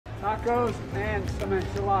tacos, and some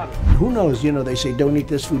enchiladas. Who knows, they say don't eat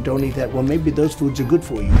this food, don't eat that. Well, maybe those foods are good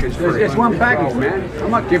for you. It's one package, man.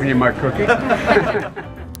 I'm not giving you my cookie.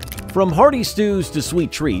 From hearty stews to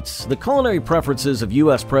sweet treats, the culinary preferences of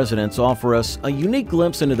U.S. presidents offer us a unique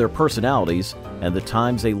glimpse into their personalities and the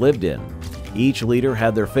times they lived in. Each leader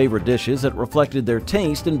had their favorite dishes that reflected their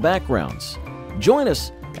taste and backgrounds. Join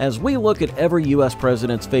us as we look at every U.S.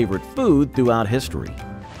 president's favorite food throughout history.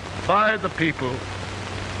 By the people,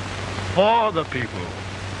 for the people,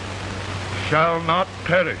 shall not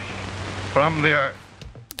perish from the earth.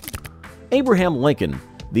 Abraham Lincoln,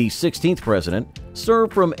 the 16th president,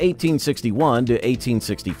 served from 1861 to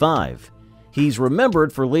 1865. He's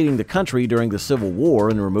remembered for leading the country during the Civil War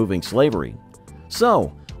and removing slavery.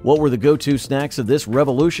 So, what were the go-to snacks of this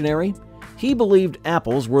revolutionary? He believed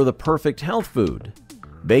apples were the perfect health food.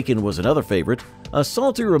 Bacon was another favorite, a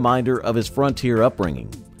salty reminder of his frontier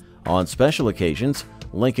upbringing. On special occasions,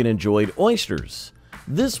 Lincoln enjoyed oysters.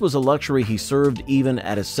 This was a luxury he served even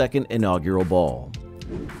at his second inaugural ball.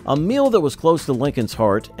 A meal that was close to Lincoln's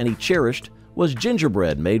heart and he cherished was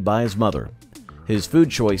gingerbread made by his mother. His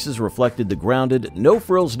food choices reflected the grounded,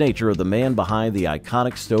 no-frills nature of the man behind the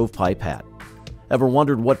iconic stovepipe hat. Ever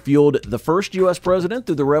wondered what fueled the first U.S. president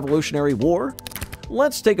through the Revolutionary War?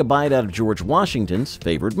 Let's take a bite out of George Washington's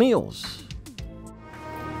favorite meals.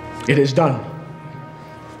 It is done.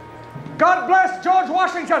 God bless George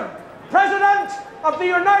Washington, President of the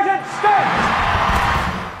United States!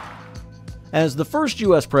 As the first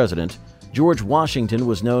U.S. president, George Washington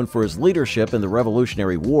was known for his leadership in the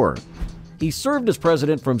Revolutionary War. He served as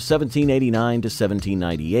president from 1789 to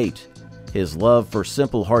 1798. His love for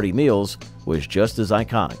simple, hearty meals was just as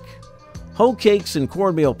iconic. Hoe cakes and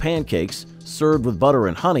cornmeal pancakes, served with butter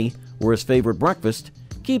and honey, were his favorite breakfast,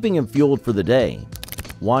 keeping him fueled for the day.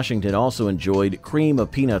 Washington also enjoyed cream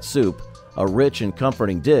of peanut soup, a rich and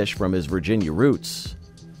comforting dish from his Virginia roots.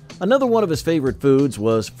 Another one of his favorite foods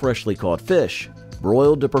was freshly caught fish,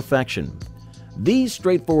 broiled to perfection. These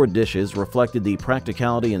straightforward dishes reflected the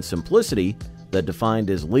practicality and simplicity that defined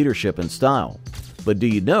his leadership and style. But do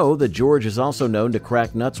you know that George is also known to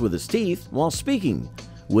crack nuts with his teeth while speaking,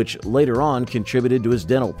 which later on contributed to his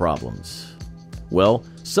dental problems? Well,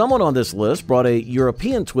 someone on this list brought a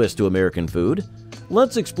European twist to American food.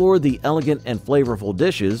 Let's explore the elegant and flavorful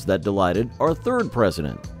dishes that delighted our third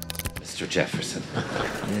president. Mr. Jefferson.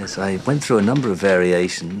 Yes, I went through a number of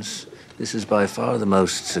variations. This is by far the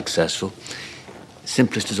most successful.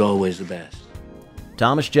 Simplest is always the best.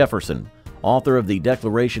 Thomas Jefferson, author of the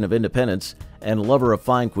Declaration of Independence and lover of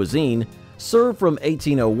fine cuisine, served from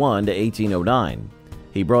 1801 to 1809.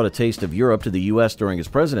 He brought a taste of Europe to the U.S. during his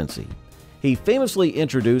presidency. He famously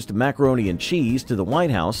introduced macaroni and cheese to the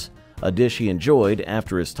White House, a dish he enjoyed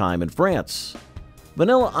after his time in France.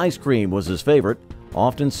 Vanilla ice cream was his favorite,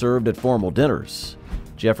 often served at formal dinners.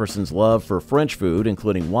 Jefferson's love for French food,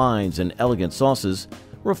 including wines and elegant sauces,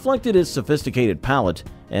 reflected his sophisticated palate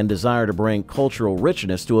and desire to bring cultural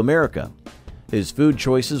richness to America. His food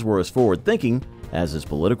choices were as forward-thinking as his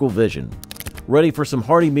political vision. Ready for some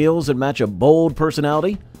hearty meals that match a bold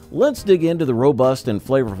personality? Let's dig into the robust and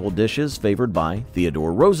flavorful dishes favored by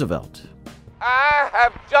Theodore Roosevelt. I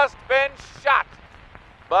have just been shot,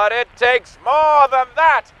 but it takes more than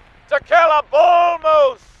that to kill a bull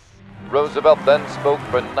moose. Roosevelt then spoke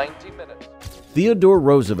for 90 minutes. Theodore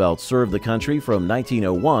Roosevelt served the country from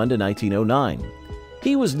 1901 to 1909.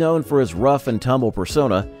 He was known for his rough and tumble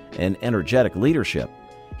persona and energetic leadership.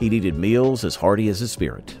 He needed meals as hearty as his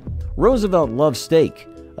spirit. Roosevelt loved steak,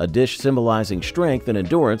 a dish symbolizing strength and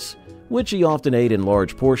endurance, which he often ate in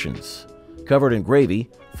large portions. Covered in gravy,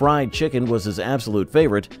 fried chicken was his absolute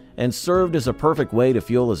favorite and served as a perfect way to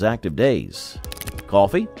fuel his active days.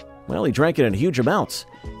 Coffee? Well, he drank it in huge amounts,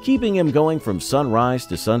 keeping him going from sunrise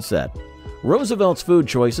to sunset. Roosevelt's food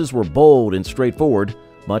choices were bold and straightforward,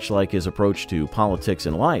 much like his approach to politics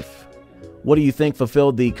and life. What do you think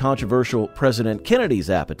fulfilled the controversial President Kennedy's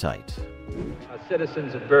appetite?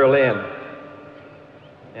 Citizens of Berlin,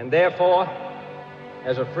 and therefore,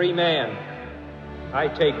 as a free man, I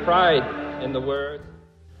take pride in the word.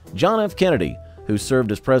 John F. Kennedy, who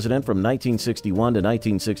served as president from 1961 to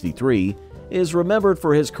 1963, is remembered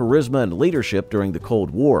for his charisma and leadership during the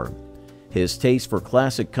Cold War. His taste for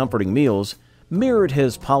classic, comforting meals mirrored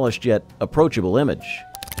his polished yet approachable image.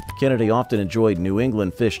 Kennedy often enjoyed New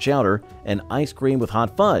England fish chowder and ice cream with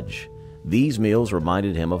hot fudge. These meals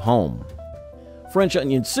reminded him of home. French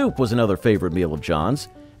onion soup was another favorite meal of John's,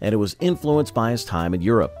 and it was influenced by his time in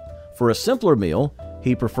Europe. For a simpler meal,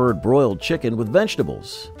 he preferred broiled chicken with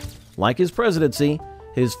vegetables. Like his presidency,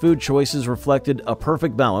 his food choices reflected a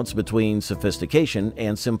perfect balance between sophistication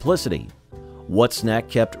and simplicity. What snack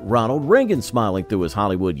kept Ronald Reagan smiling through his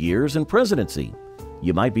Hollywood years and presidency?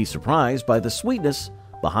 You might be surprised by the sweetness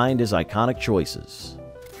behind his iconic choices.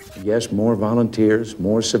 Yes, more volunteers,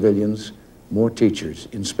 more civilians, more teachers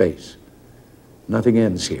in space. Nothing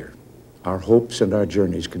ends here. Our hopes and our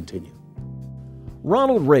journeys continue.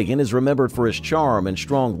 Ronald Reagan is remembered for his charm and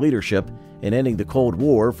strong leadership in ending the Cold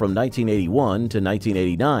War from 1981 to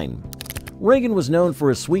 1989. Reagan was known for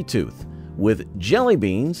his sweet tooth, with jelly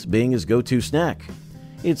beans being his go-to snack.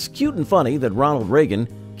 It's cute and funny that Ronald Reagan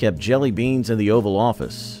kept jelly beans in the Oval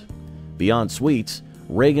Office. Beyond sweets,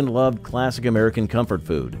 Reagan loved classic American comfort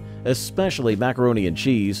food, especially macaroni and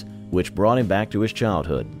cheese, which brought him back to his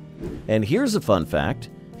childhood. And here's a fun fact: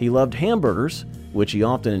 he loved hamburgers, which he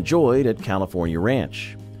often enjoyed at California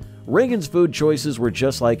Ranch. Reagan's food choices were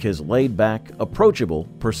just like his laid-back, approachable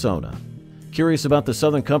persona. Curious about the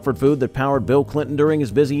Southern comfort food that powered Bill Clinton during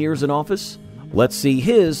his busy years in office? Let's see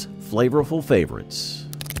his flavorful favorites.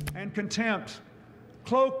 And contempt,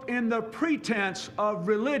 cloaked in the pretense of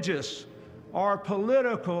religious or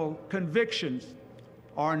political convictions,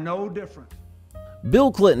 are no different.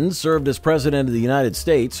 Bill Clinton served as President of the United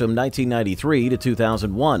States from 1993 to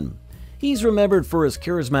 2001. He's remembered for his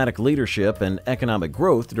charismatic leadership and economic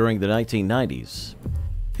growth during the 1990s.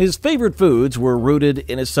 His favorite foods were rooted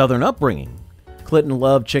in his Southern upbringing. Clinton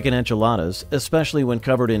loved chicken enchiladas, especially when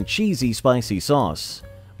covered in cheesy, spicy sauce.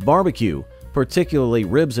 Barbecue, particularly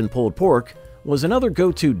ribs and pulled pork, was another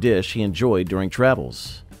go-to dish he enjoyed during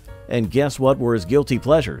travels. And guess what were his guilty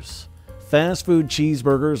pleasures? Fast food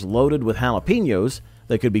cheeseburgers loaded with jalapenos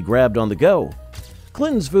that could be grabbed on the go.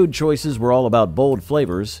 Clinton's food choices were all about bold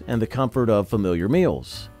flavors and the comfort of familiar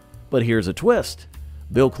meals. But here's a twist.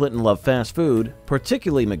 Bill Clinton loved fast food,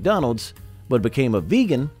 particularly McDonald's, but became a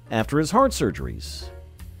vegan after his heart surgeries.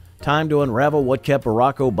 Time to unravel what kept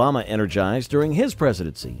Barack Obama energized during his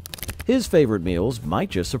presidency. His favorite meals might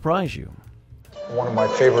just surprise you. One of my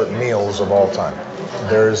favorite meals of all time.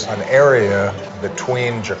 There's an area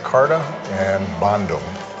between Jakarta and Bandung,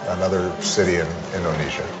 another city in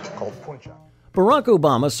Indonesia, called Puncak. Barack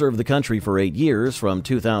Obama served the country for 8 years, from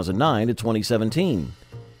 2009 to 2017.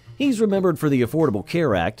 He's remembered for the Affordable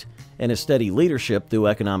Care Act and his steady leadership through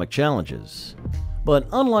economic challenges. But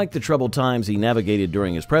unlike the troubled times he navigated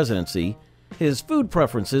during his presidency, his food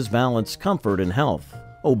preferences balance comfort and health.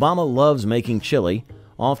 Obama loves making chili,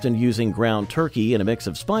 often using ground turkey and a mix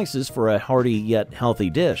of spices for a hearty yet healthy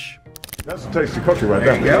dish. That's a tasty cookie right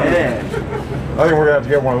there. Yeah. I think we're gonna have to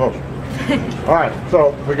get one of those. All right,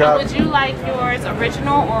 so we got. Would you like yours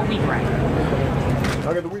original or wheat bread?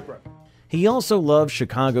 I'll get the wheat bread. He also loves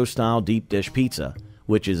Chicago-style deep dish pizza,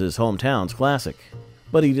 which is his hometown's classic.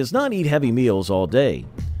 But he does not eat heavy meals all day.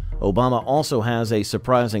 Obama also has a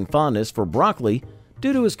surprising fondness for broccoli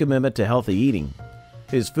due to his commitment to healthy eating.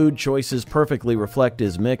 His food choices perfectly reflect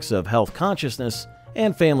his mix of health consciousness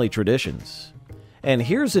and family traditions. And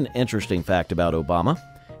here's an interesting fact about Obama.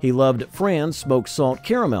 He loved Fran's smoked salt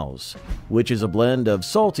caramels, which is a blend of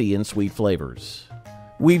salty and sweet flavors.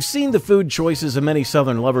 We've seen the food choices of many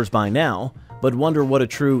Southern lovers by now, but wonder what a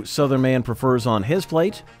true Southern man prefers on his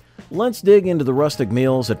plate? Let's dig into the rustic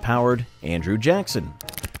meals that powered Andrew Jackson.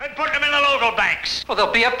 And put them in the local banks. Well,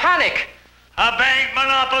 there'll be a panic. A bank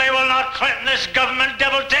monopoly will not threaten this government,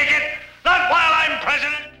 devil take it. Not while I'm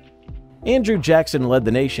president. Andrew Jackson led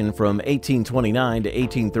the nation from 1829 to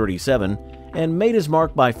 1837 and made his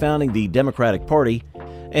mark by founding the Democratic Party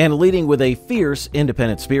and leading with a fierce,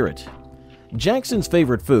 independent spirit. Jackson's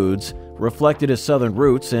favorite foods reflected his Southern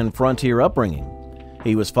roots and frontier upbringing.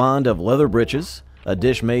 He was fond of leather breeches, a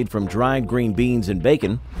dish made from dried green beans and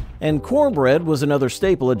bacon, and cornbread was another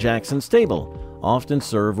staple at Jackson's table, often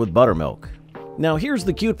served with buttermilk. Now here's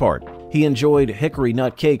the cute part. He enjoyed hickory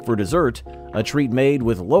nut cake for dessert, a treat made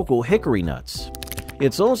with local hickory nuts.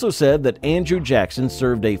 It's also said that Andrew Jackson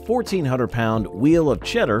served a 1,400-pound wheel of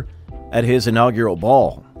cheddar at his inaugural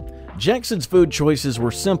ball. Jackson's food choices were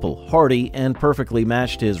simple, hearty, and perfectly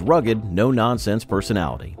matched his rugged, no-nonsense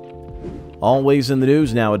personality. Always in the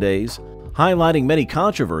news nowadays, highlighting many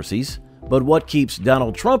controversies, but what keeps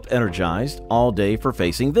Donald Trump energized all day for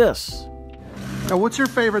facing this? Now, what's your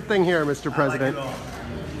favorite thing here, Mr. President?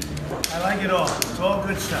 I like it all. It's all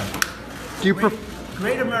good stuff. Do you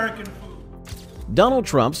great American food. Donald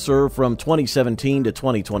Trump served from 2017 to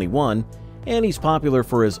 2021, and he's popular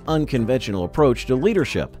for his unconventional approach to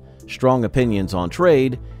leadership, strong opinions on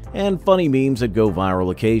trade, and funny memes that go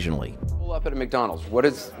viral occasionally. Pull up at a McDonald's. What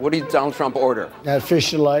does Donald Trump order?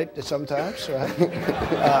 Fish delight sometimes, right?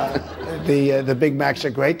 The Big Macs are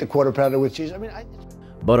great. The quarter pounder with cheese.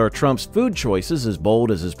 But are Trump's food choices as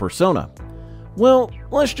bold as his persona? Well,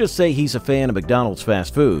 let's just say he's a fan of McDonald's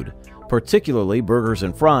fast food, particularly burgers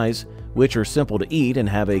and fries, which are simple to eat and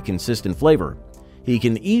have a consistent flavor. He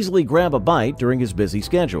can easily grab a bite during his busy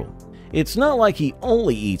schedule. It's not like he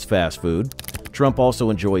only eats fast food. Trump also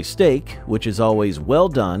enjoys steak, which is always well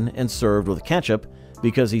done and served with ketchup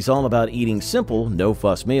because he's all about eating simple,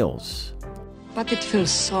 no-fuss meals. But it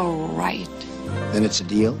feels so right. Then it's a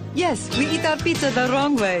deal? Yes, we eat our pizza the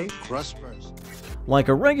wrong way. Crust first. Like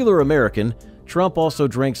a regular American, Trump also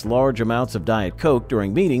drinks large amounts of Diet Coke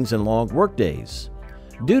during meetings and long workdays.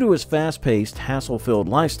 Due to his fast-paced, hassle-filled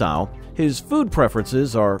lifestyle, his food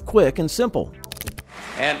preferences are quick and simple.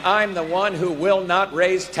 And I'm the one who will not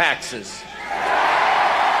raise taxes.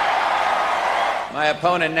 My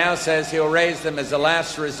opponent now says he'll raise them as a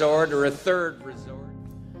last resort or a third resort.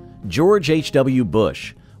 George H.W.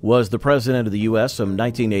 Bush was the president of the U.S. from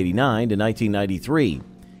 1989 to 1993.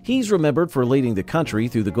 He's remembered for leading the country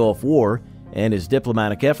through the Gulf War and his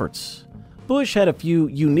diplomatic efforts. Bush had a few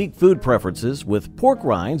unique food preferences, with pork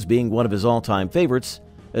rinds being one of his all-time favorites,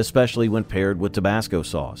 especially when paired with Tabasco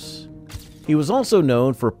sauce. He was also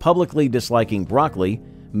known for publicly disliking broccoli,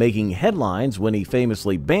 making headlines when he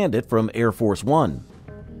famously banned it from Air Force One.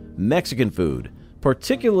 Mexican food,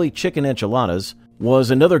 particularly chicken enchiladas,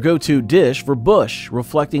 was another go-to dish for Bush,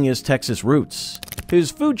 reflecting his Texas roots.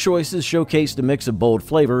 His food choices showcased a mix of bold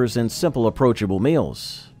flavors and simple, approachable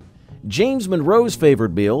meals. James Monroe's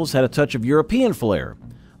favorite meals had a touch of European flair.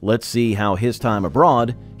 Let's see how his time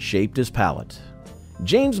abroad shaped his palate.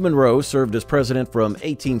 James Monroe served as president from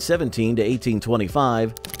 1817 to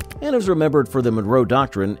 1825 and is remembered for the Monroe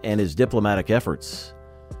Doctrine and his diplomatic efforts.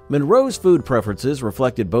 Monroe's food preferences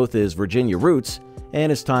reflected both his Virginia roots and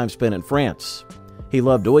his time spent in France. He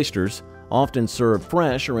loved oysters, often served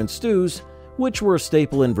fresh or in stews, which were a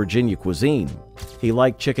staple in Virginia cuisine. He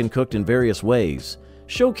liked chicken cooked in various ways,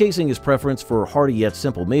 showcasing his preference for hearty yet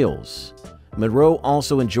simple meals. Monroe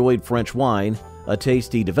also enjoyed French wine, a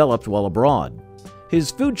taste he developed while abroad.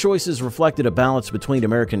 His food choices reflected a balance between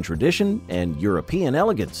American tradition and European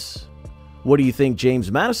elegance. What do you think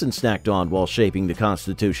James Madison snacked on while shaping the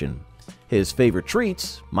Constitution? His favorite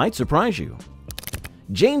treats might surprise you.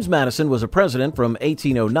 James Madison was a president from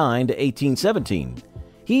 1809 to 1817.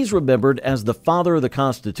 He's remembered as the father of the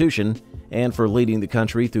Constitution and for leading the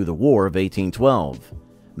country through the War of 1812.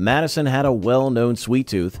 Madison had a well-known sweet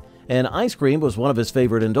tooth, and ice cream was one of his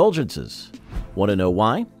favorite indulgences. Want to know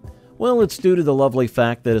why? Well, it's due to the lovely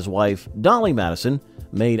fact that his wife, Dolly Madison,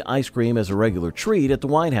 made ice cream as a regular treat at the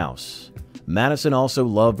White House. Madison also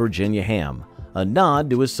loved Virginia ham, a nod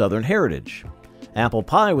to his Southern heritage. Apple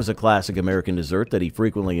pie was a classic American dessert that he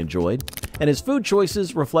frequently enjoyed, and his food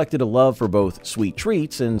choices reflected a love for both sweet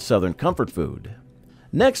treats and Southern comfort food.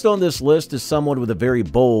 Next on this list is someone with a very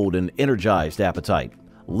bold and energized appetite.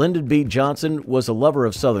 Lyndon B. Johnson was a lover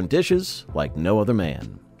of Southern dishes like no other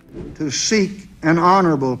man. To seek an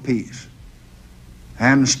honorable peace,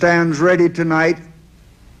 and stands ready tonight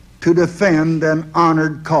to defend an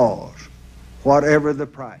honored cause, whatever the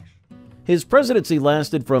price. His presidency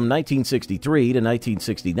lasted from 1963 to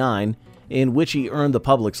 1969, in which he earned the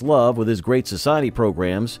public's love with his Great Society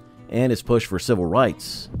programs and his push for civil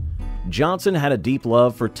rights. Johnson had a deep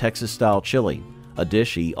love for Texas-style chili, a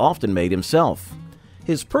dish he often made himself.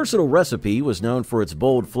 His personal recipe was known for its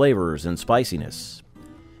bold flavors and spiciness.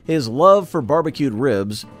 His love for barbecued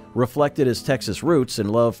ribs reflected his Texas roots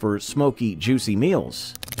and love for smoky, juicy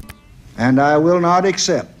meals. And I will not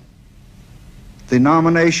accept the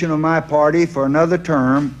nomination of my party for another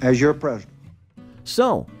term as your president.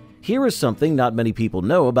 So, here is something not many people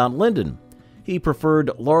know about Lyndon. He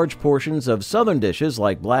preferred large portions of Southern dishes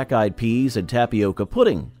like black-eyed peas and tapioca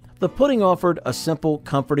pudding. The pudding offered a simple,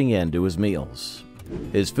 comforting end to his meals.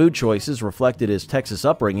 His food choices reflected his Texas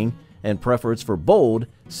upbringing and preference for bold,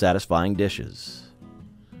 satisfying dishes.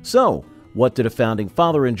 So, what did a founding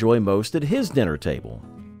father enjoy most at his dinner table?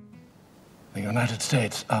 The United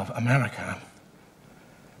States of America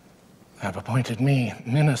have appointed me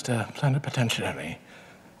Minister Plenipotentiary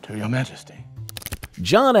to Your Majesty.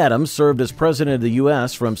 John Adams served as President of the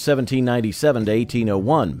U.S. from 1797 to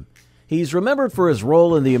 1801. He's remembered for his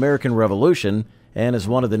role in the American Revolution and as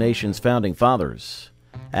one of the nation's founding fathers.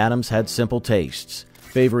 Adams had simple tastes,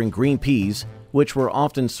 favoring green peas, which were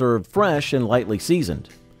often served fresh and lightly seasoned.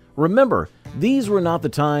 Remember, these were not the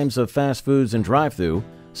times of fast foods and drive-thru,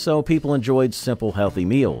 so people enjoyed simple, healthy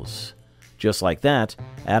meals. Just like that,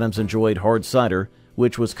 Adams enjoyed hard cider,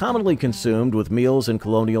 which was commonly consumed with meals in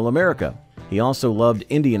colonial America. He also loved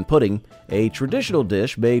Indian pudding, a traditional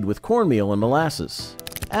dish made with cornmeal and molasses.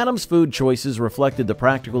 Adams' food choices reflected the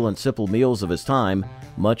practical and simple meals of his time,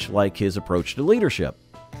 much like his approach to leadership.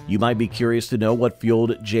 You might be curious to know what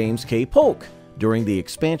fueled James K. Polk during the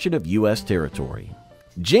expansion of U.S. territory.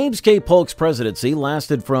 James K. Polk's presidency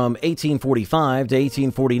lasted from 1845 to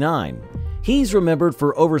 1849. He's remembered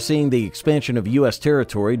for overseeing the expansion of U.S.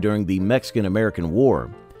 territory during the Mexican-American War.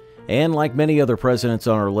 And like many other presidents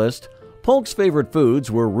on our list, Polk's favorite foods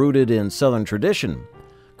were rooted in Southern tradition.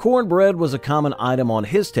 Cornbread was a common item on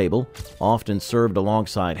his table, often served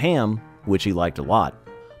alongside ham, which he liked a lot.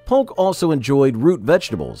 Polk also enjoyed root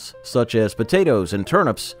vegetables, such as potatoes and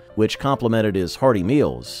turnips, which complemented his hearty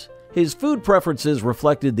meals. His food preferences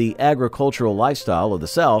reflected the agricultural lifestyle of the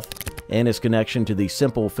South and his connection to the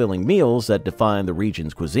simple, filling meals that define the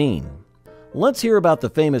region's cuisine. Let's hear about the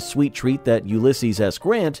famous sweet treat that Ulysses S.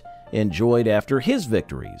 Grant enjoyed after his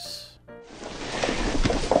victories.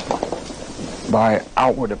 By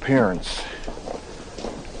outward appearance,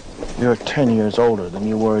 you're 10 years older than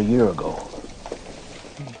you were a year ago.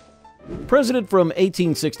 President from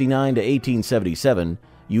 1869 to 1877,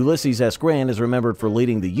 Ulysses S. Grant is remembered for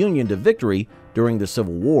leading the Union to victory during the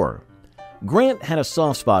Civil War. Grant had a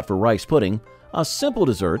soft spot for rice pudding, a simple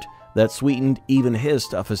dessert that sweetened even his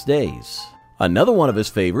toughest days. Another one of his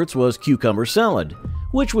favorites was cucumber salad,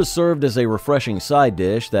 which was served as a refreshing side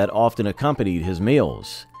dish that often accompanied his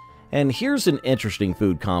meals. And here's an interesting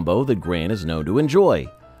food combo that Grant is known to enjoy: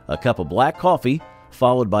 a cup of black coffee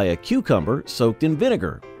followed by a cucumber soaked in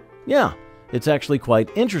vinegar. Yeah, it's actually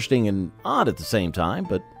quite interesting and odd at the same time,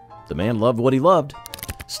 but the man loved what he loved.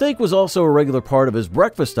 Steak was also a regular part of his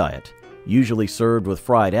breakfast diet, usually served with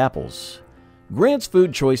fried apples. Grant's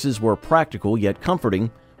food choices were practical yet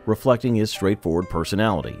comforting, reflecting his straightforward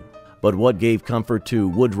personality. But what gave comfort to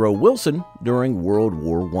Woodrow Wilson during World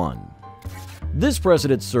War I? This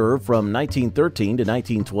president served from 1913 to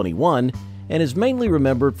 1921 and is mainly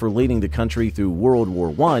remembered for leading the country through World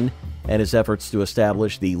War I and his efforts to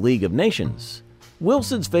establish the League of Nations.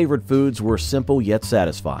 Wilson's favorite foods were simple yet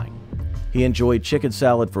satisfying. He enjoyed chicken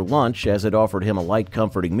salad for lunch as it offered him a light,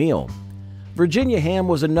 comforting meal. Virginia ham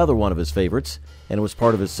was another one of his favorites and was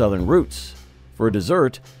part of his Southern roots. For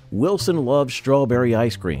dessert, Wilson loved strawberry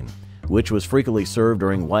ice cream, which was frequently served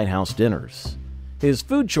during White House dinners. His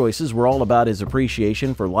food choices were all about his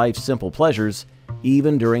appreciation for life's simple pleasures,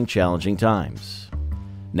 even during challenging times.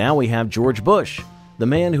 Now we have George Bush, the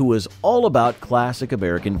man who was all about classic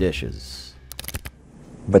American dishes.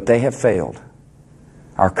 But they have failed.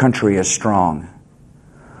 Our country is strong.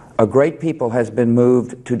 A great people has been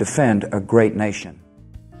moved to defend a great nation.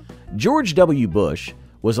 George W. Bush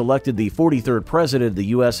was elected the 43rd President of the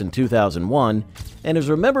U.S. in 2001 and is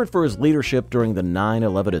remembered for his leadership during the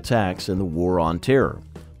 9/11 attacks and the War on Terror.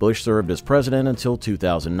 Bush served as president until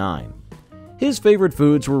 2009. His favorite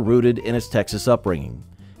foods were rooted in his Texas upbringing.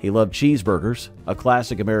 He loved cheeseburgers, a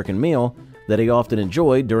classic American meal that he often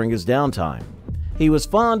enjoyed during his downtime. He was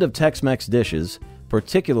fond of Tex-Mex dishes,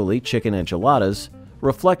 particularly chicken enchiladas,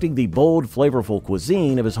 reflecting the bold, flavorful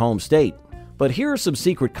cuisine of his home state. But here are some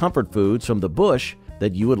secret comfort foods from the Bush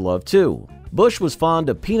that you would love too. Bush was fond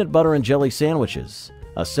of peanut butter and jelly sandwiches,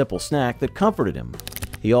 a simple snack that comforted him.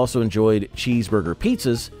 He also enjoyed cheeseburger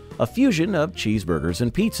pizzas, a fusion of cheeseburgers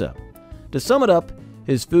and pizza. To sum it up,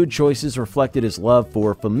 his food choices reflected his love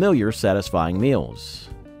for familiar, satisfying meals.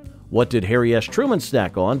 What did Harry S. Truman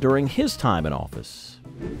snack on during his time in office?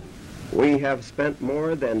 We have spent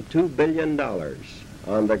more than $2 billion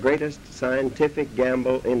on the greatest scientific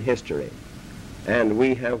gamble in history, and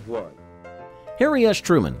we have won. Harry S.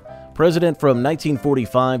 Truman, president from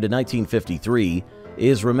 1945 to 1953,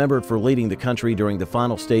 is remembered for leading the country during the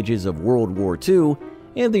final stages of World War II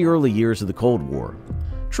and the early years of the Cold War.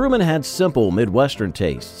 Truman had simple Midwestern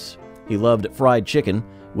tastes. He loved fried chicken,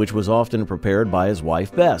 which was often prepared by his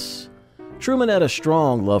wife Bess. Truman had a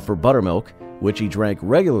strong love for buttermilk, which he drank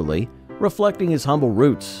regularly, reflecting his humble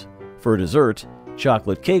roots. For dessert,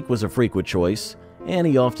 chocolate cake was a frequent choice, and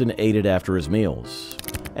he often ate it after his meals.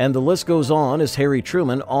 And the list goes on, as Harry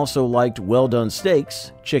Truman also liked well-done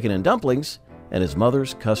steaks, chicken and dumplings, and his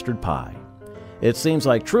mother's custard pie. It seems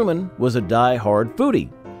like Truman was a die-hard foodie.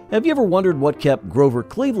 Have you ever wondered what kept Grover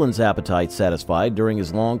Cleveland's appetite satisfied during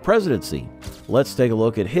his long presidency? Let's take a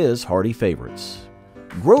look at his hearty favorites.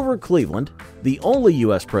 Grover Cleveland, the only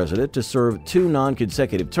U.S. president to serve 2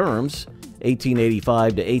 non-consecutive terms,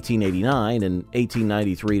 1885 to 1889 and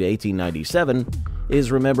 1893 to 1897,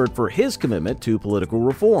 is remembered for his commitment to political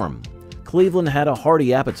reform. Cleveland had a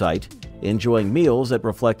hearty appetite, enjoying meals that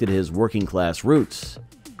reflected his working-class roots.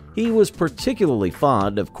 He was particularly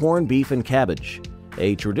fond of corned beef and cabbage,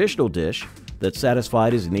 a traditional dish that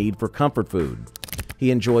satisfied his need for comfort food. He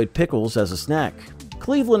enjoyed pickles as a snack.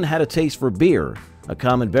 Cleveland had a taste for beer, a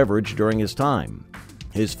common beverage during his time.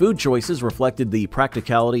 His food choices reflected the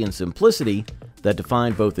practicality and simplicity that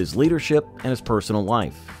defined both his leadership and his personal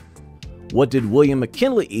life. What did William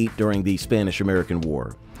McKinley eat during the Spanish-American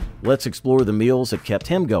War? Let's explore the meals that kept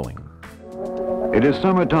him going. It is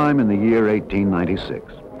summertime in the year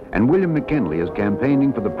 1896, and William McKinley is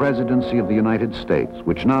campaigning for the presidency of the United States,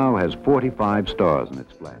 which now has 45 stars in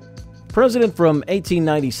its flag. President from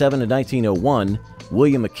 1897 to 1901,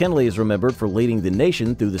 William McKinley is remembered for leading the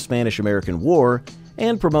nation through the Spanish-American War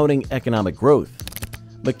and promoting economic growth.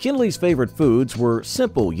 McKinley's favorite foods were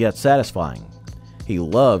simple yet satisfying. He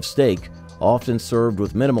loved steak, often served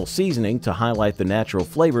with minimal seasoning to highlight the natural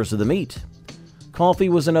flavors of the meat. Coffee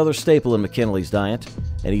was another staple in McKinley's diet,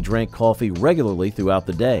 and he drank coffee regularly throughout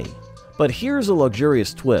the day. But here's a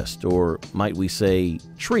luxurious twist, or might we say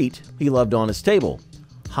treat, he loved on his table: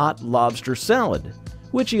 hot lobster salad,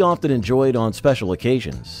 which he often enjoyed on special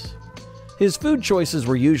occasions. His food choices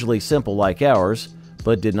were usually simple like ours,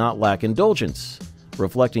 but did not lack indulgence,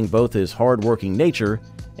 reflecting both his hard-working nature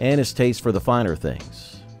and his taste for the finer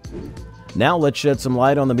things. Now let's shed some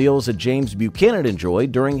light on the meals that James Buchanan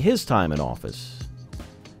enjoyed during his time in office.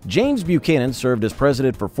 James Buchanan served as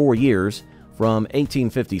president for 4 years, from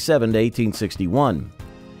 1857 to 1861.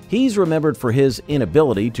 He's remembered for his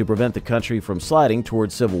inability to prevent the country from sliding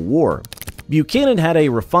towards civil war. Buchanan had a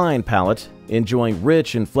refined palate, enjoying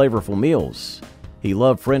rich and flavorful meals. He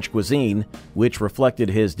loved French cuisine, which reflected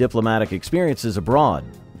his diplomatic experiences abroad.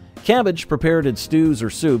 Cabbage prepared in stews or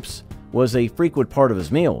soups was a frequent part of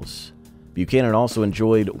his meals. Buchanan also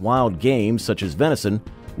enjoyed wild game such as venison,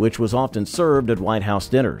 which was often served at White House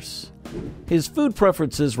dinners. His food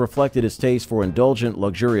preferences reflected his taste for indulgent,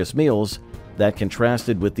 luxurious meals that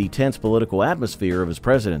contrasted with the tense political atmosphere of his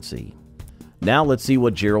presidency. Now let's see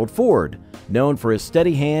what Gerald Ford, known for his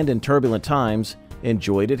steady hand in turbulent times,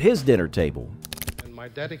 enjoyed at his dinner table. And my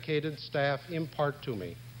dedicated staff impart to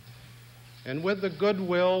me, and with the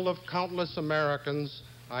goodwill of countless Americans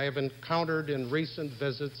I have encountered in recent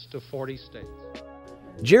visits to 40 states.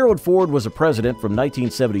 Gerald Ford was a president from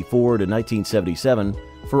 1974 to 1977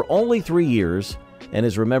 for only 3 years and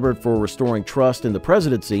is remembered for restoring trust in the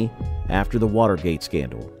presidency after the Watergate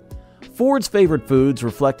scandal. Ford's favorite foods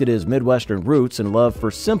reflected his Midwestern roots and love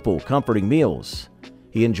for simple, comforting meals.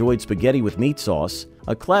 He enjoyed spaghetti with meat sauce,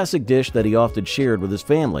 a classic dish that he often shared with his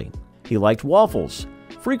family. He liked waffles,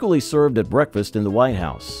 frequently served at breakfast in the White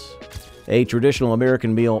House. A traditional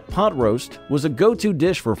American meal, pot roast, was a go-to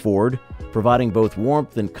dish for Ford, providing both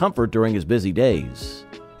warmth and comfort during his busy days.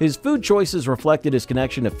 His food choices reflected his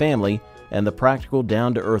connection to family and the practical,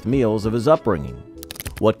 down-to-earth meals of his upbringing.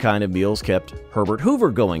 What kind of meals kept Herbert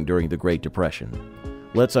Hoover going during the Great Depression?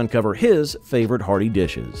 Let's uncover his favorite hearty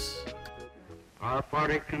dishes. Our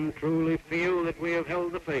party can truly feel that we have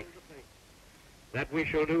held the faith. That we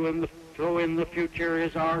shall do in the future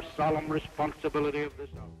is our solemn responsibility of this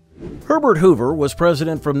hour. Herbert Hoover was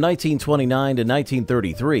president from 1929 to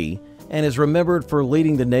 1933 and is remembered for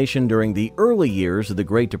leading the nation during the early years of the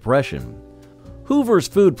Great Depression. Hoover's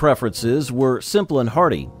food preferences were simple and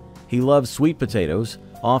hearty. He loved sweet potatoes,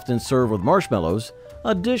 often served with marshmallows,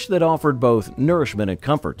 a dish that offered both nourishment and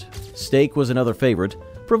comfort. Steak was another favorite,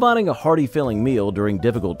 providing a hearty filling meal during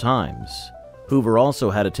difficult times. Hoover also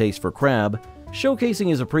had a taste for crab, showcasing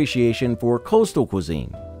his appreciation for coastal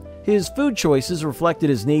cuisine. His food choices reflected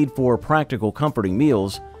his need for practical, comforting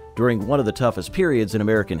meals during one of the toughest periods in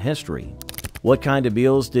American history. What kind of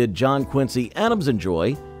meals did John Quincy Adams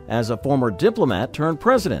enjoy as a former diplomat turned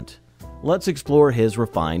president? Let's explore his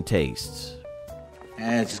refined tastes.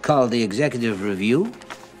 It's called the Executive Review,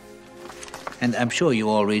 and I'm sure you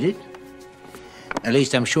all read it. At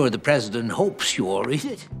least I'm sure the president hopes you all read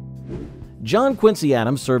it. John Quincy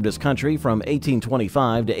Adams served his country from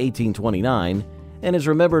 1825 to 1829 and is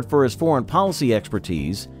remembered for his foreign policy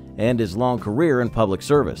expertise and his long career in public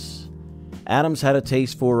service. Adams had a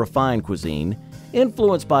taste for refined cuisine,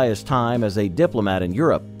 influenced by his time as a diplomat in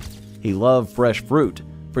Europe. He loved fresh fruit,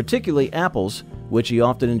 particularly apples, which he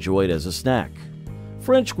often enjoyed as a snack.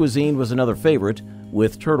 French cuisine was another favorite,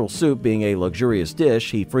 with turtle soup being a luxurious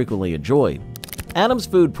dish he frequently enjoyed. Adams'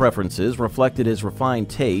 food preferences reflected his refined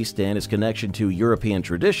taste and his connection to European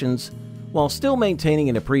traditions, while still maintaining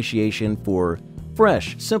an appreciation for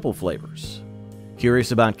fresh, simple flavors.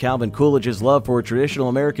 Curious about Calvin Coolidge's love for traditional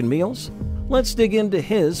American meals? Let's dig into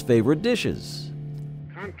his favorite dishes.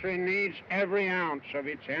 Country needs every ounce of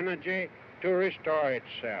its energy to restore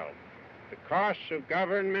itself. The costs of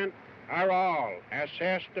government are all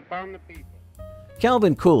assessed upon the people.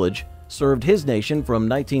 Calvin Coolidge served his nation from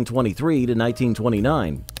 1923 to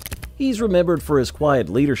 1929. He's remembered for his quiet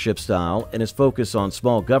leadership style and his focus on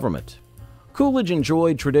small government. Coolidge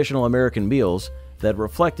enjoyed traditional American meals that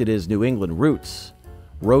reflected his New England roots.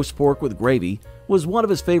 Roast pork with gravy was one of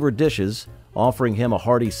his favorite dishes, offering him a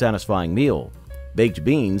hearty, satisfying meal. Baked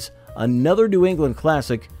beans, another New England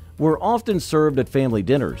classic, were often served at family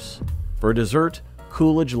dinners. For dessert,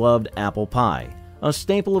 Coolidge loved apple pie, a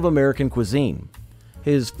staple of American cuisine.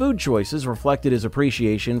 His food choices reflected his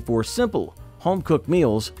appreciation for simple, home-cooked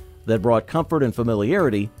meals that brought comfort and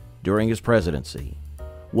familiarity during his presidency.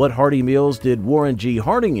 What hearty meals did Warren G.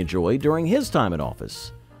 Harding enjoy during his time in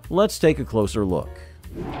office? Let's take a closer look.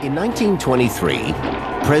 In 1923,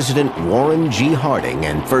 President Warren G. Harding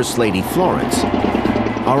and First Lady Florence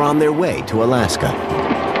are on their way to Alaska.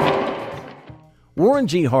 Warren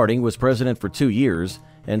G. Harding was president for 2 years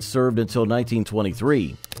and served until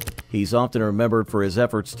 1923. He's often remembered for his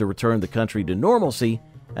efforts to return the country to normalcy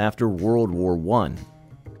after World War I.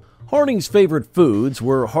 Harding's favorite foods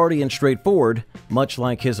were hearty and straightforward, much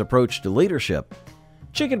like his approach to leadership.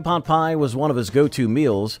 Chicken pot pie was one of his go-to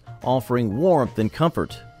meals, offering warmth and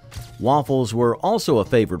comfort. Waffles were also a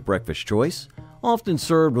favorite breakfast choice, often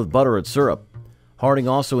served with butter and syrup. Harding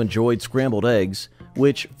also enjoyed scrambled eggs,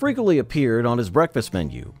 which frequently appeared on his breakfast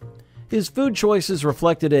menu. His food choices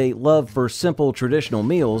reflected a love for simple, traditional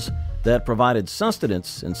meals that provided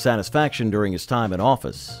sustenance and satisfaction during his time in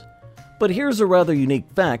office. But here's a rather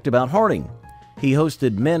unique fact about Harding. He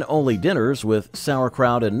hosted men-only dinners with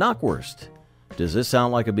sauerkraut and knockwurst. Does this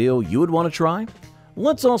sound like a meal you would want to try?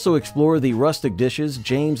 Let's also explore the rustic dishes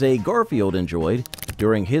James A. Garfield enjoyed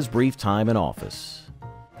during his brief time in office.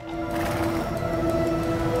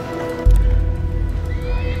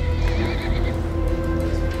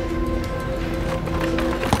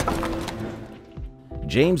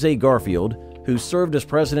 James A. Garfield, who served as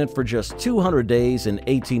president for just 200 days in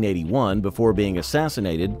 1881 before being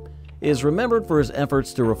assassinated, is remembered for his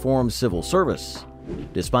efforts to reform civil service.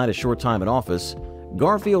 Despite a short time in office,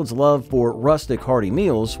 Garfield's love for rustic hearty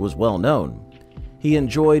meals was well known. He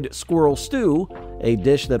enjoyed squirrel stew, a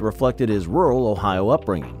dish that reflected his rural Ohio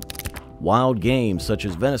upbringing. Wild game such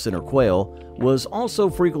as venison or quail was also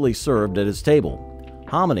frequently served at his table.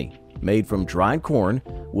 Hominy, made from dried corn,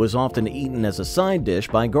 was often eaten as a side dish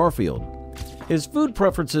by Garfield. His food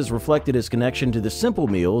preferences reflected his connection to the simple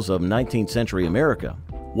meals of 19th century America.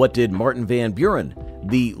 What did Martin Van Buren,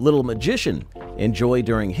 the little magician, enjoy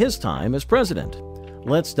during his time as president?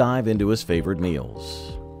 Let's dive into his favorite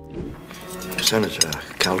meals. Senator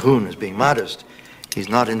Calhoun is being modest. He's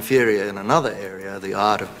not inferior in another area, the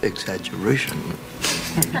art of exaggeration.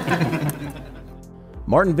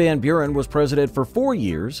 Martin Van Buren was president for 4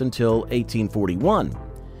 years until 1841.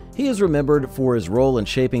 He is remembered for his role in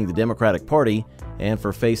shaping the Democratic Party and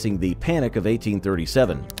for facing the Panic of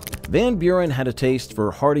 1837. Van Buren had a taste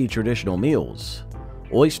for hearty traditional meals.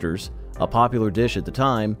 Oysters, a popular dish at the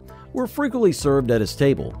time, were frequently served at his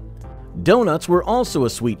table. Donuts were also a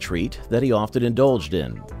sweet treat that he often indulged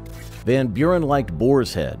in. Van Buren liked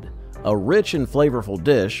boar's head, a rich and flavorful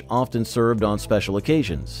dish often served on special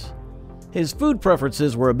occasions. His food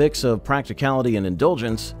preferences were a mix of practicality and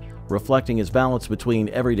indulgence, reflecting his balance between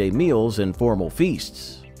everyday meals and formal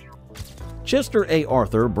feasts. Chester A.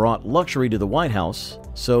 Arthur brought luxury to the White House,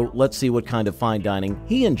 so let's see what kind of fine dining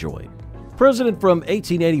he enjoyed. President from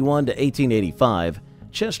 1881 to 1885,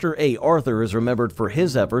 Chester A. Arthur is remembered for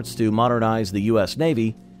his efforts to modernize the U.S.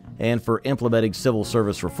 Navy and for implementing civil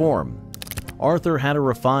service reform. Arthur had a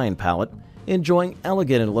refined palate, enjoying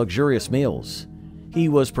elegant and luxurious meals. He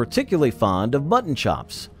was particularly fond of mutton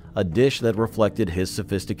chops, a dish that reflected his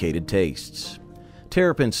sophisticated tastes.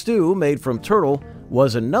 Terrapin stew, made from turtle,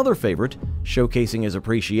 was another favorite, showcasing his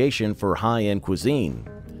appreciation for high-end cuisine.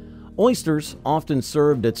 Oysters, often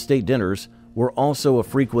served at state dinners, were also a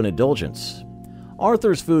frequent indulgence.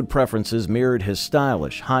 Arthur's food preferences mirrored his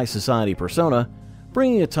stylish, high society persona,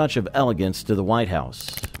 bringing a touch of elegance to the White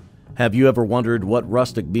House. Have you ever wondered what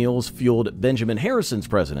rustic meals fueled Benjamin Harrison's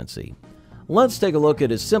presidency? Let's take a look at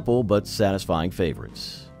his simple but satisfying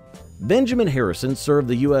favorites. Benjamin Harrison served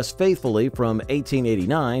the U.S. faithfully from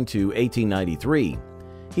 1889 to 1893.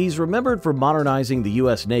 He's remembered for modernizing the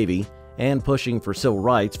U.S. Navy and pushing for civil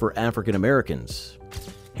rights for African Americans.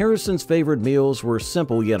 Harrison's favorite meals were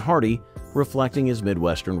simple yet hearty, reflecting his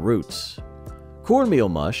Midwestern roots. Cornmeal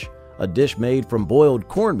mush, a dish made from boiled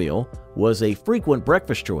cornmeal, was a frequent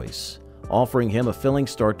breakfast choice, offering him a filling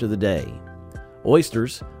start to the day.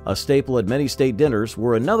 Oysters, a staple at many state dinners,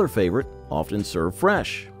 were another favorite, often served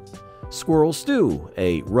fresh. Squirrel stew,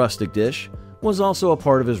 a rustic dish, was also a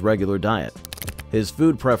part of his regular diet. His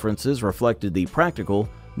food preferences reflected the practical,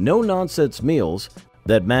 no-nonsense meals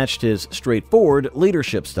that matched his straightforward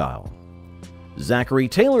leadership style. Zachary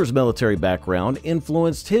Taylor's military background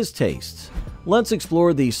influenced his tastes. Let's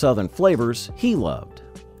explore the Southern flavors he loved.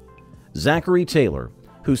 Zachary Taylor,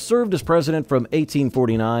 who served as president from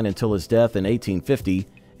 1849 until his death in 1850,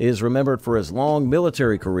 is remembered for his long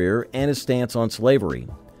military career and his stance on slavery.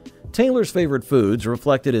 Taylor's favorite foods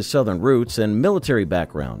reflected his Southern roots and military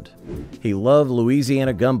background. He loved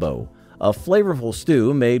Louisiana gumbo, a flavorful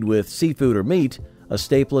stew made with seafood or meat, a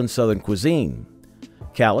staple in Southern cuisine.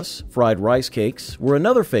 Callus, fried rice cakes, were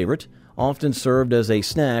another favorite, often served as a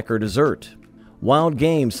snack or dessert. Wild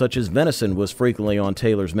game such as venison was frequently on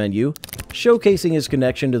Taylor's menu, showcasing his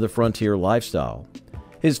connection to the frontier lifestyle.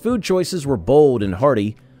 His food choices were bold and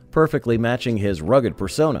hearty, perfectly matching his rugged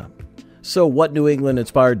persona. So what New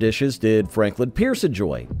England-inspired dishes did Franklin Pierce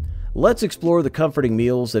enjoy? Let's explore the comforting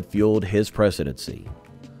meals that fueled his presidency.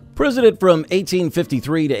 President from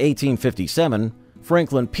 1853 to 1857,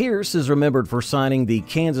 Franklin Pierce is remembered for signing the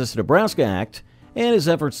Kansas-Nebraska Act and his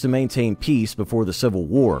efforts to maintain peace before the Civil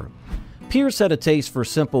War. Pierce had a taste for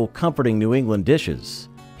simple, comforting New England dishes.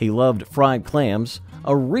 He loved fried clams,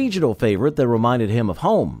 a regional favorite that reminded him of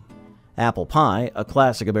home. Apple pie, a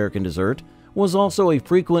classic American dessert, was also a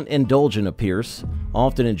frequent indulgent of Pierce,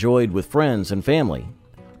 often enjoyed with friends and family.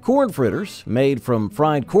 Corn fritters, made from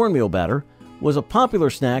fried cornmeal batter, was a popular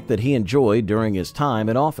snack that he enjoyed during his time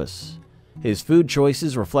in office. His food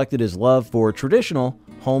choices reflected his love for traditional,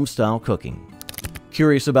 home-style cooking.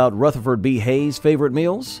 Curious about Rutherford B. Hayes' favorite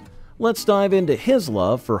meals? Let's dive into his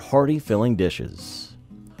love for hearty, filling dishes.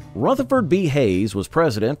 Rutherford B. Hayes was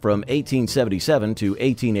president from 1877 to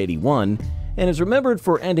 1881 and is remembered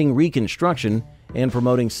for ending Reconstruction and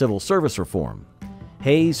promoting civil service reform.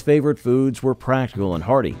 Hayes' favorite foods were practical and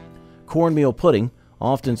hearty. Cornmeal pudding,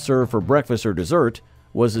 often served for breakfast or dessert,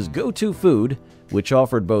 was his go-to food, which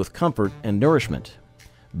offered both comfort and nourishment.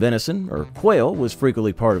 Venison, or quail, was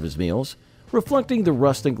frequently part of his meals, reflecting the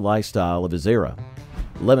rustic lifestyle of his era.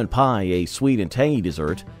 Lemon pie, a sweet and tangy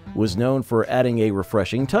dessert, was known for adding a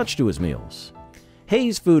refreshing touch to his meals.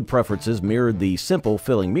 Hayes' food preferences mirrored the simple,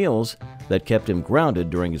 filling meals that kept him grounded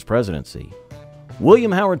during his presidency.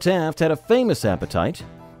 William Howard Taft had a famous appetite.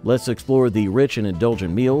 Let's explore the rich and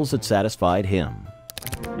indulgent meals that satisfied him.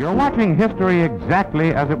 You're watching history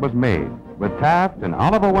exactly as it was made, with Taft and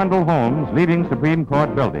Oliver Wendell Holmes leading Supreme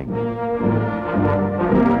Court building.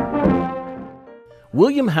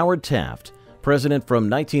 William Howard Taft, president from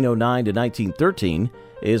 1909 to 1913,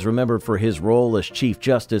 is remembered for his role as Chief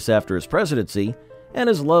Justice after his presidency and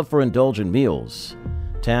his love for indulgent meals.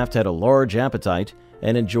 Taft had a large appetite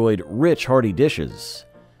and enjoyed rich, hearty dishes.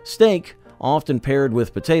 Steak, often paired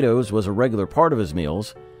with potatoes, was a regular part of his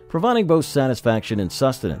meals, providing both satisfaction and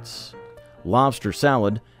sustenance. Lobster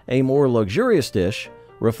salad, a more luxurious dish,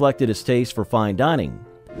 reflected his taste for fine dining.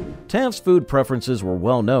 Taft's food preferences were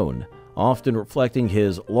well known, often reflecting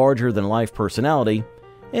his larger-than-life personality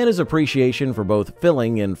and his appreciation for both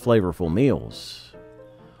filling and flavorful meals.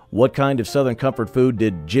 What kind of Southern comfort food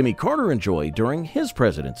did Jimmy Carter enjoy during his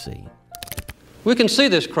presidency? We can see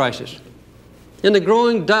this crisis in the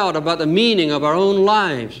growing doubt about the meaning of our own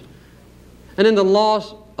lives and in the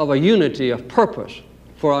loss of a unity of purpose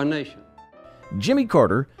for our nation. Jimmy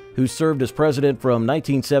Carter, who served as president from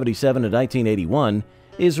 1977 to 1981,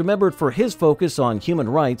 is remembered for his focus on human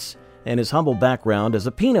rights and his humble background as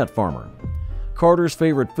a peanut farmer. Carter's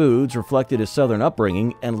favorite foods reflected his Southern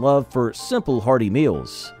upbringing and love for simple, hearty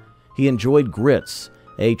meals. He enjoyed grits,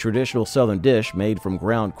 a traditional Southern dish made from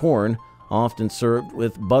ground corn, often served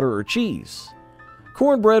with butter or cheese.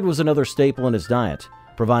 Cornbread was another staple in his diet,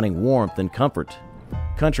 providing warmth and comfort.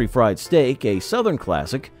 Country fried steak, a Southern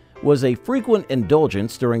classic, was a frequent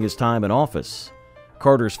indulgence during his time in office.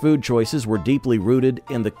 Carter's food choices were deeply rooted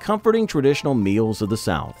in the comforting traditional meals of the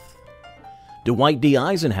South. Dwight D.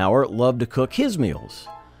 Eisenhower loved to cook his meals.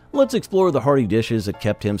 Let's explore the hearty dishes that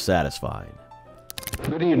kept him satisfied.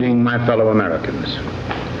 Good evening, my fellow Americans.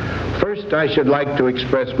 First, I should like to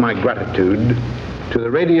express my gratitude to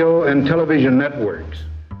the radio and television networks.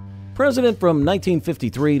 President from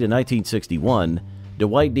 1953 to 1961,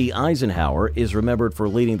 Dwight D. Eisenhower is remembered for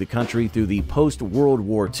leading the country through the post-World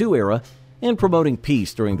War II era and promoting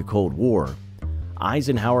peace during the Cold War.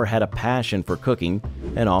 Eisenhower had a passion for cooking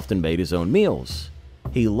and often made his own meals.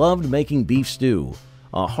 He loved making beef stew,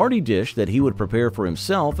 a hearty dish that he would prepare for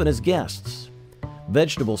himself and his guests.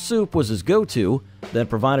 Vegetable soup was his go-to that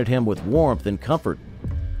provided him with warmth and comfort.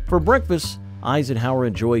 For breakfast, Eisenhower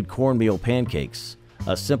enjoyed cornmeal pancakes,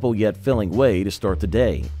 a simple yet filling way to start the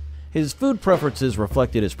day. His food preferences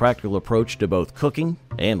reflected his practical approach to both cooking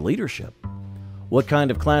and leadership. What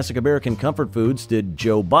kind of classic American comfort foods did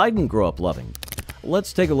Joe Biden grow up loving?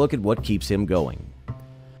 Let's take a look at what keeps him going.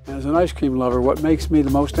 As an ice cream lover, what makes me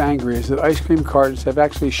the most angry is that ice cream cartons have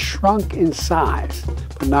actually shrunk in size,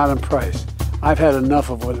 but not in price. I've had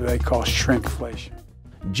enough of what they call shrinkflation.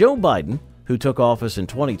 Joe Biden, who took office in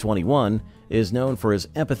 2021, is known for his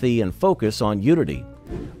empathy and focus on unity.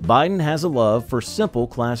 Biden has a love for simple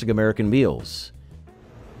classic American meals.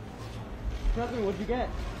 President, what'd you get?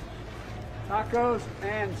 Tacos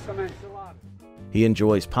and some enchiladas. He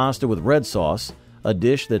enjoys pasta with red sauce, a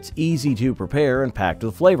dish that's easy to prepare and packed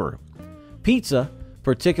with flavor. Pizza,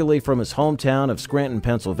 particularly from his hometown of Scranton,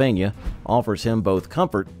 Pennsylvania, offers him both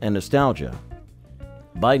comfort and nostalgia.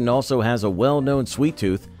 Biden also has a well-known sweet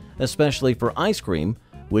tooth, especially for ice cream,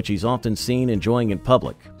 which he's often seen enjoying in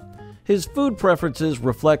public. His food preferences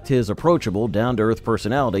reflect his approachable, down-to-earth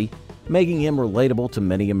personality, making him relatable to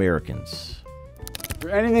many Americans. If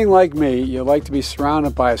you're anything like me, you like to be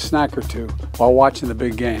surrounded by a snack or two while watching the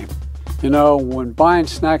big game. You know, when buying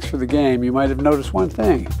snacks for the game, you might have noticed one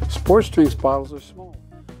thing. Sports drinks bottles are small.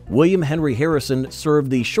 William Henry Harrison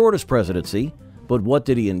served the shortest presidency, but what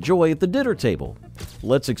did he enjoy at the dinner table?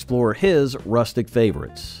 Let's explore his rustic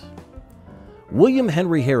favorites. William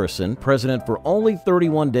Henry Harrison, president for only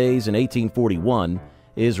 31 days in 1841,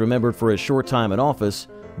 is remembered for his short time in office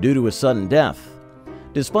due to his sudden death.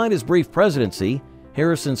 Despite his brief presidency,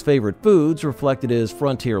 Harrison's favorite foods reflected his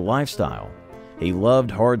frontier lifestyle. He loved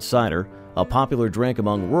hard cider, a popular drink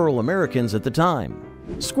among rural Americans at the time.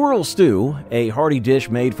 Squirrel stew, a hearty dish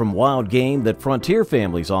made from wild game that frontier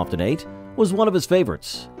families often ate, was one of his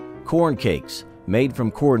favorites. Corn cakes, made from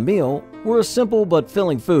cornmeal, were a simple but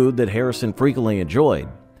filling food that Harrison frequently enjoyed.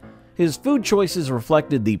 His food choices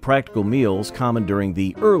reflected the practical meals common during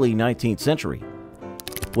the early 19th century.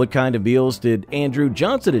 What kind of meals did Andrew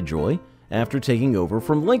Johnson enjoy after taking over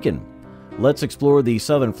from Lincoln? Let's explore the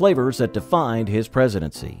Southern flavors that defined his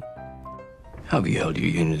presidency. How have you held your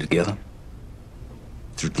union together?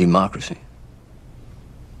 Through democracy.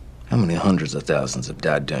 How many hundreds of thousands have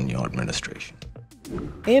died during your administration?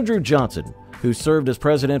 Andrew Johnson, who served as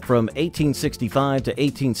president from 1865 to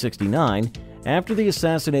 1869 after the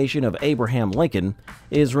assassination of Abraham Lincoln,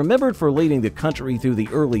 is remembered for leading the country through the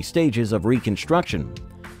early stages of Reconstruction.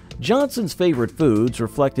 Johnson's favorite foods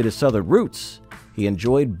reflected his Southern roots. He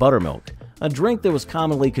enjoyed buttermilk, a drink that was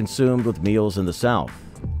commonly consumed with meals in the South.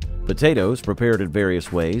 Potatoes, prepared in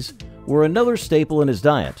various ways, were another staple in his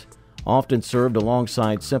diet, often served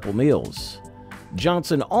alongside simple meals.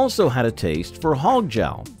 Johnson also had a taste for hog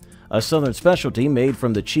jowl, a Southern specialty made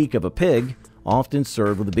from the cheek of a pig, often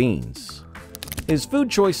served with beans. His food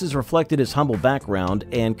choices reflected his humble background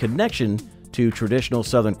and connection to traditional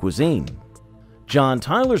Southern cuisine. John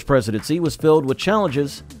Tyler's presidency was filled with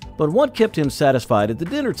challenges, but what kept him satisfied at the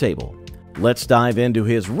dinner table? Let's dive into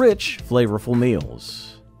his rich, flavorful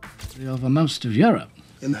meals. Over most of Europe.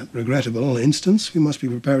 In that regrettable instance, we must be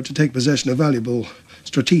prepared to take possession of valuable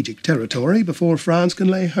strategic territory before France can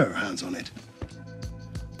lay her hands on it.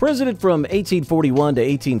 President from 1841 to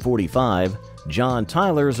 1845, John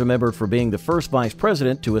Tyler is remembered for being the first vice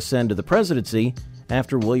president to ascend to the presidency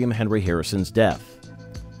after William Henry Harrison's death.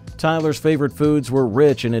 Tyler's favorite foods were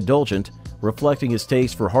rich and indulgent, reflecting his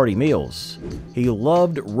taste for hearty meals. He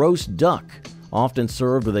loved roast duck, often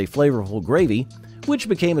served with a flavorful gravy, which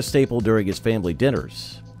became a staple during his family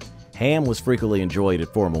dinners. Ham was frequently enjoyed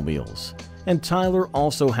at formal meals, and Tyler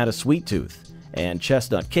also had a sweet tooth, and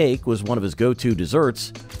chestnut cake was one of his go-to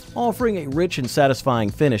desserts, offering a rich and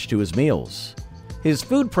satisfying finish to his meals. His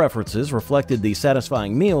food preferences reflected the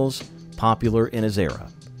satisfying meals popular in his era.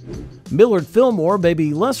 Millard Fillmore may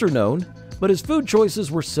be lesser known, but his food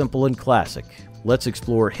choices were simple and classic. Let's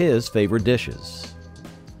explore his favorite dishes.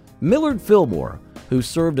 Millard Fillmore, who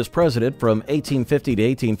served as president from 1850 to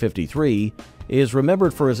 1853, is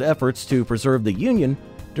remembered for his efforts to preserve the Union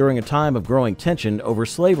during a time of growing tension over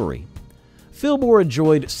slavery. Fillmore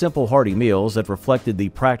enjoyed simple, hearty meals that reflected the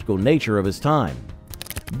practical nature of his time.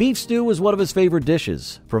 Beef stew was one of his favorite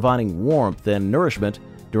dishes, providing warmth and nourishment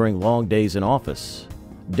during long days in office.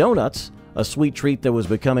 Donuts, a sweet treat that was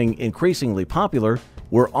becoming increasingly popular,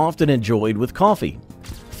 were often enjoyed with coffee.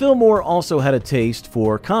 Fillmore also had a taste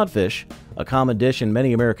for codfish, a common dish in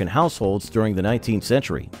many American households during the 19th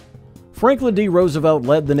century. Franklin D. Roosevelt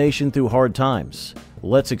led the nation through hard times.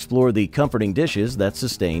 Let's explore the comforting dishes that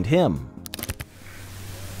sustained him.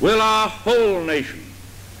 Will our whole nation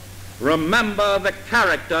remember the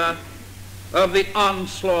character of the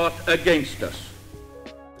onslaught against us?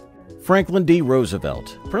 Franklin D.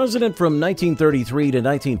 Roosevelt, president from 1933 to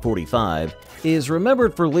 1945, is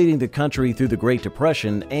remembered for leading the country through the Great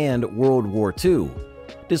Depression and World War II.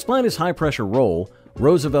 Despite his high-pressure role,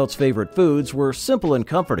 Roosevelt's favorite foods were simple and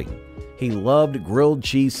comforting. He loved grilled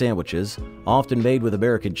cheese sandwiches, often made with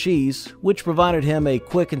American cheese, which provided him a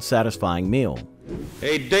quick and satisfying meal.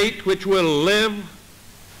 A date which will live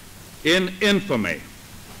in infamy.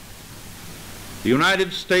 the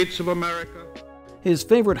United States of America. His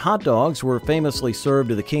favorite hot dogs were famously served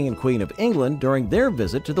to the King and Queen of England during their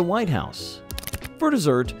visit to the White House. For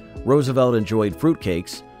dessert, Roosevelt enjoyed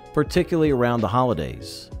fruitcakes, particularly around the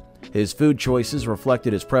holidays. His food choices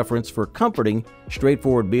reflected his preference for comforting,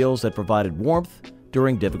 straightforward meals that provided warmth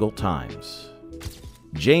during difficult times.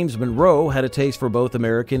 James Monroe had a taste for both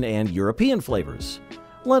American and European flavors.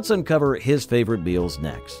 Let's uncover his favorite meals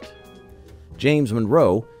next. James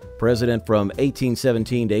Monroe, president from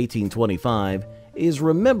 1817 to 1825, is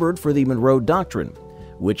remembered for the Monroe Doctrine,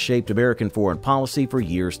 which shaped American foreign policy for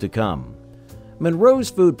years to come. Monroe's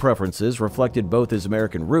food preferences reflected both his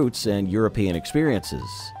American roots and European experiences.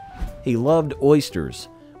 He loved oysters,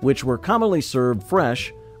 which were commonly served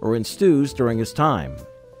fresh or in stews during his time.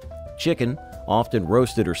 Chicken, often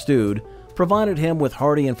roasted or stewed, provided him with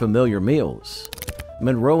hearty and familiar meals.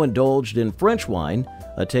 Monroe indulged in French wine,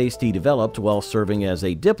 a taste he developed while serving as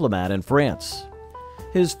a diplomat in France.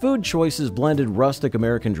 His food choices blended rustic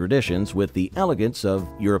American traditions with the elegance of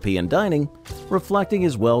European dining, reflecting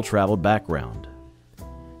his well-traveled background.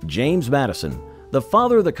 James Madison, the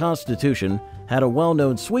father of the Constitution, had a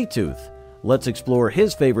well-known sweet tooth. Let's explore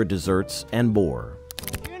his favorite desserts and more.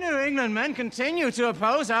 You New England men continue to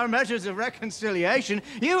oppose our measures of reconciliation.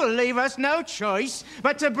 You will leave us no choice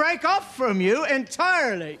but to break off from you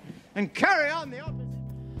entirely and carry on the opposite.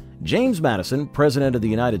 James Madison, President of the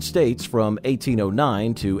United States from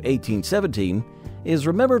 1809 to 1817, is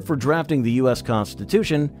remembered for drafting the U.S.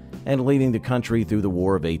 Constitution and leading the country through the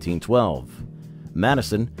War of 1812.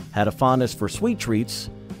 Madison had a fondness for sweet treats,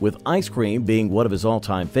 with ice cream being one of his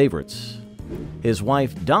all-time favorites. His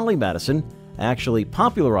wife, Dolly Madison, actually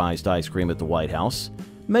popularized ice cream at the White House,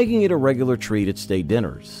 making it a regular treat at state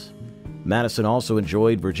dinners. Madison also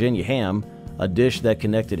enjoyed Virginia ham, a dish that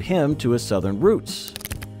connected him to his Southern roots.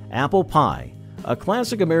 Apple pie, a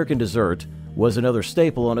classic American dessert, was another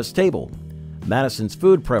staple on his table. Madison's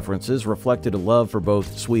food preferences reflected a love for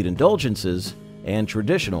both sweet indulgences and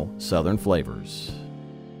traditional Southern flavors.